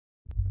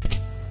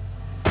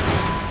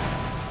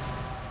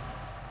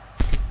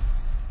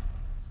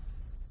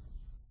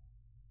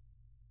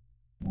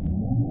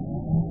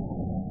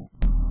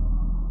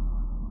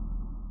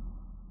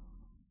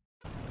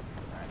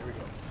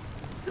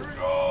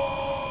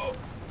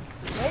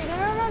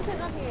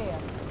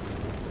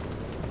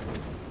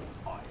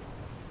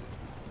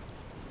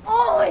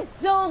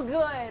so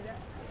good.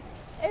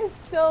 It's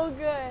so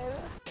good.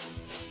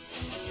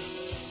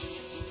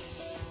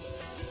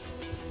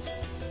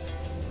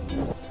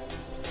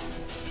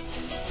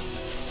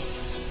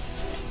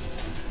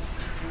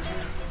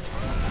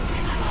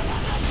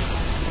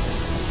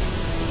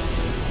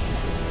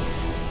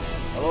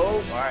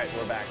 Hello? Alright,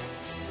 we're back.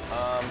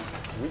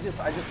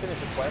 I just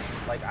finished a quest.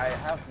 Like, I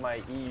have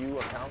my EU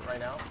account right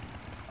now.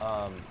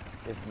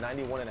 It's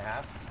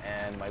 91.5,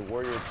 and my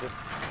warrior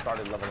just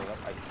started leveling up.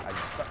 I just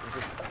started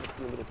to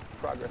see a little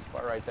progress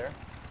bar right there.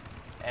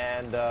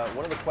 And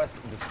one of the quests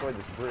destroyed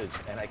this bridge,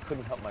 and I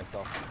couldn't help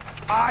myself.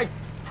 I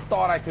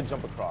thought I could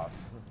jump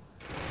across.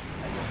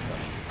 I messed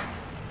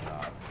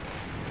up.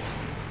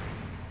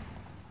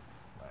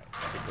 Alright,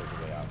 I think there's a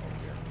way out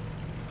over here.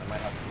 I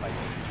might have to fight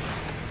this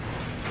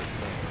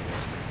thing over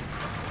here.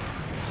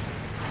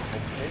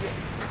 Maybe I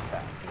can sneak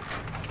past. Listen.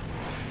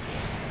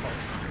 Oh,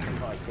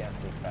 no, I can't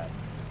sneak past.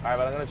 Alright,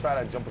 but I'm going to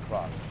try to jump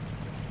across.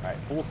 Alright,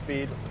 full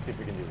speed. Let's see if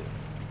we can do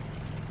this.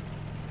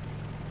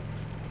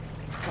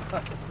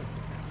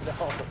 No.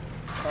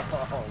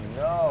 Oh,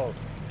 no.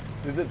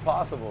 Is it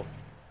possible?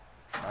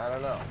 I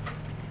don't know.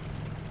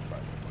 Try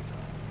it one more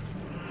time.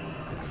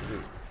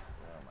 Dude.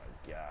 Oh, my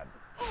God.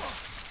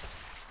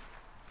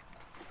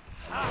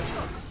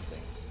 This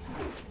thing.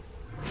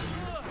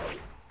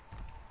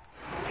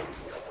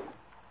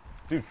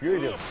 Dude,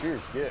 Fury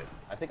is good.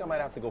 I think I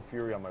might have to go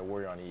Fury on my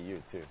warrior on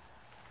EU, too.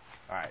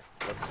 Alright,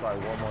 let's try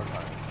one more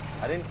time.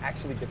 I didn't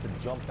actually get the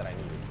jump that I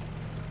needed.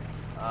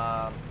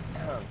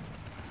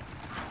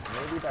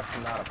 Maybe that's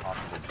not a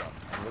possible jump.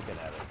 I'm looking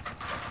at it.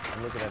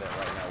 I'm looking at it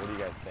right now. What do you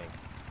guys think?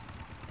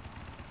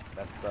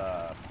 That's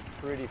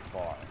pretty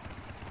far.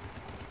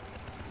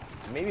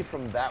 Maybe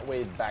from that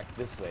way back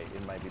this way,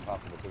 it might be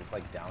possible, because it's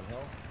like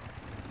downhill.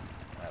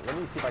 Alright, let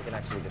me see if I can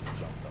actually get the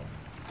jump, though.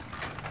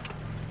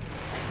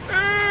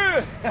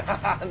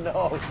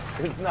 No,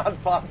 it's not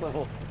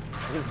possible.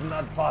 It's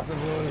not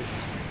possible.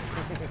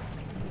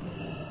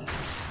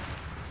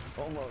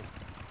 Almost.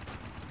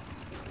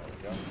 There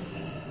we go.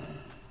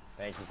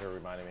 Thank you for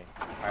reminding me.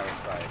 Alright,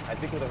 let's try it. I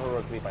think with a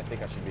heroic leap, I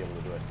think I should be able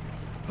to do it.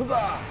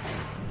 Huzzah!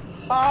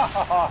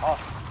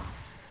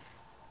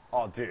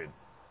 Oh, dude.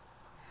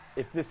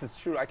 If this is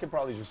true, I could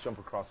probably just jump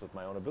across with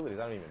my own abilities.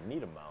 I don't even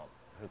need a mount.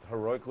 With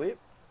heroic leap?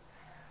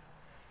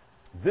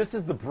 This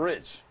is the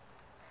bridge.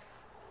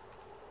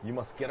 You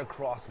must get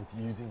across with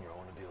using your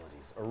own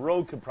abilities. A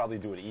rogue could probably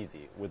do it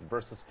easy. With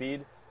burst of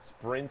speed,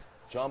 sprint,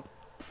 jump,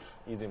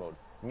 easy mode.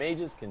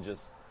 Mages can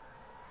just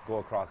go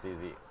across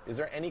easy. Is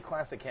there any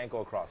class that can't go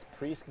across?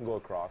 Priests can go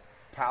across.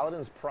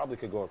 Paladins probably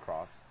could go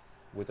across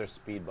with their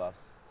speed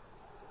buffs.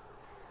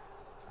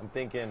 I'm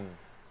thinking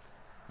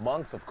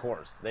monks, of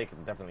course. They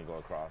can definitely go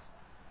across.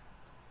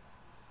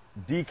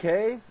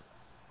 DKs?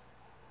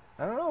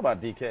 I don't know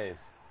about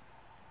DKs.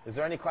 Is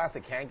there any class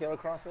that can't get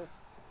across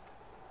this?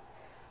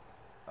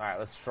 Alright,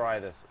 let's try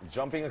this.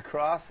 Jumping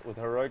across with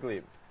heroic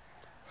leap.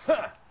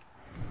 Huh.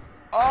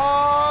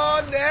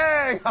 Oh,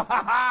 dang!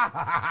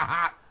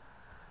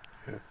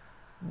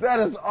 That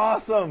is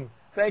awesome!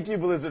 Thank you,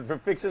 Blizzard, for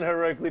fixing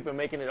heroic leap and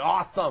making it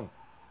awesome!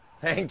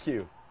 Thank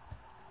you.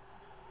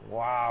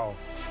 Wow.